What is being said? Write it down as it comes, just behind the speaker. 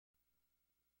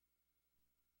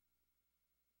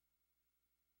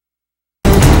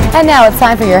And now it's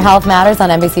time for your Health Matters on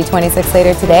NBC 26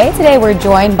 later today. Today we're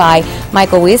joined by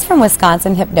Michael Weist from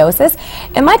Wisconsin Hypnosis.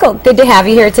 And Michael, good to have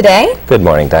you here today. Good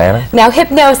morning, Diana. Now,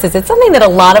 hypnosis, it's something that a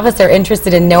lot of us are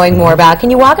interested in knowing more about. Can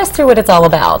you walk us through what it's all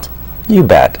about? You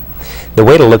bet. The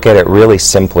way to look at it really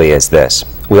simply is this.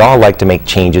 We all like to make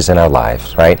changes in our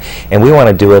lives, right? And we want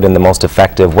to do it in the most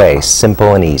effective way,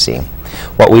 simple and easy.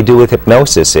 What we do with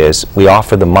hypnosis is we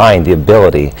offer the mind the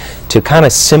ability to kind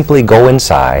of simply go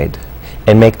inside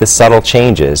and make the subtle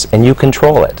changes, and you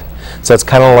control it. So it's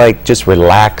kind of like just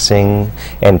relaxing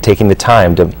and taking the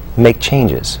time to make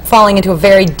changes. Falling into a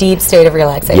very deep state of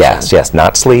relaxation. Yes, yes,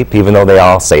 not sleep, even though they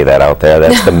all say that out there.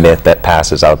 That's the myth that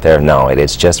passes out there. No, it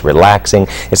is just relaxing.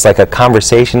 It's like a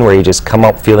conversation where you just come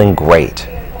up feeling great.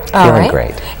 Feeling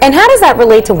great. And how does that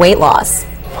relate to weight loss?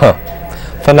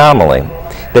 Phenomenally.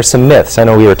 There's some myths. I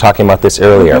know we were talking about this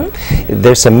earlier.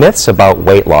 There's some myths about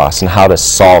weight loss and how to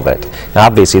solve it. Now,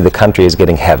 obviously, the country is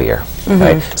getting heavier,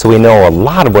 right? So we know a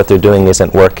lot of what they're doing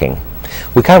isn't working.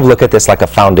 We kind of look at this like a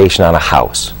foundation on a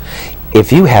house.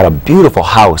 If you had a beautiful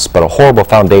house but a horrible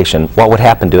foundation, what would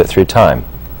happen to it through time?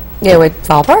 It would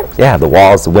fall apart. Yeah, the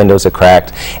walls, the windows are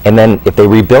cracked. And then if they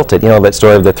rebuilt it, you know that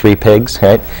story of the three pigs,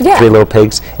 right? Yeah. Three little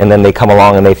pigs, and then they come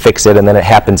along and they fix it, and then it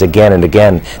happens again and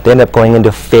again. They end up going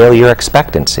into failure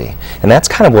expectancy. And that's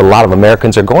kind of what a lot of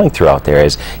Americans are going through out there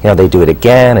is, you know, they do it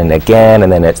again and again,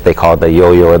 and then they call it the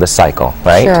yo-yo or the cycle,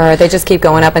 right? Sure, they just keep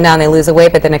going up and down, they lose the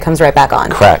weight, but then it comes right back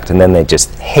on. Correct, and then they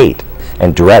just hate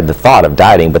and dread the thought of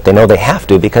dieting, but they know they have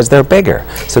to because they're bigger.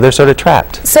 So they're sort of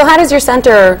trapped. So how does your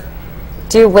center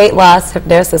do weight loss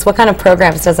hypnosis? What kind of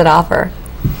programs does it offer?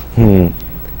 The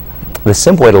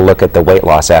simple way to look at the weight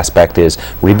loss aspect is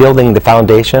rebuilding the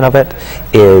foundation of it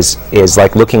is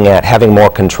like looking at having more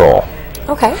control.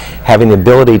 Okay. Having the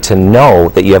ability to know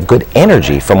that you have good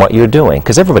energy from what you're doing,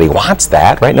 because everybody wants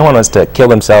that, right? No one wants to kill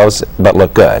themselves but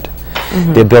look good.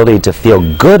 The ability to feel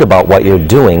good about what you're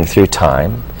doing through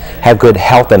time, have good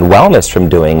health and wellness from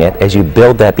doing it as you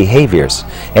build that behaviors.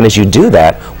 And as you do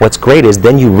that, what's great is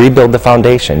then you rebuild the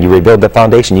foundation. You rebuild the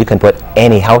foundation, you can put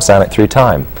any house on it through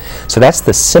time. So that's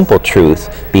the simple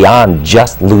truth beyond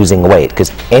just losing weight,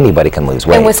 because anybody can lose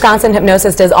weight. And Wisconsin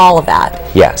Hypnosis does all of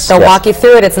that. Yes. They'll walk you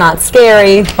through it, it's not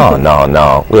scary. Oh, no,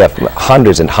 no. We have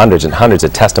hundreds and hundreds and hundreds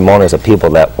of testimonials of people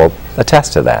that will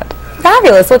attest to that.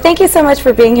 Fabulous. Well, thank you so much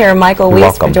for being here, Michael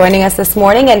Weist, for joining us this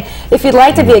morning. And if you'd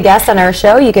like to be a guest on our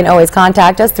show, you can always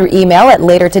contact us through email at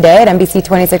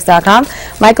latertoday@NBC26.com.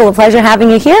 Michael, a pleasure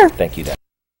having you here. Thank you, Dan.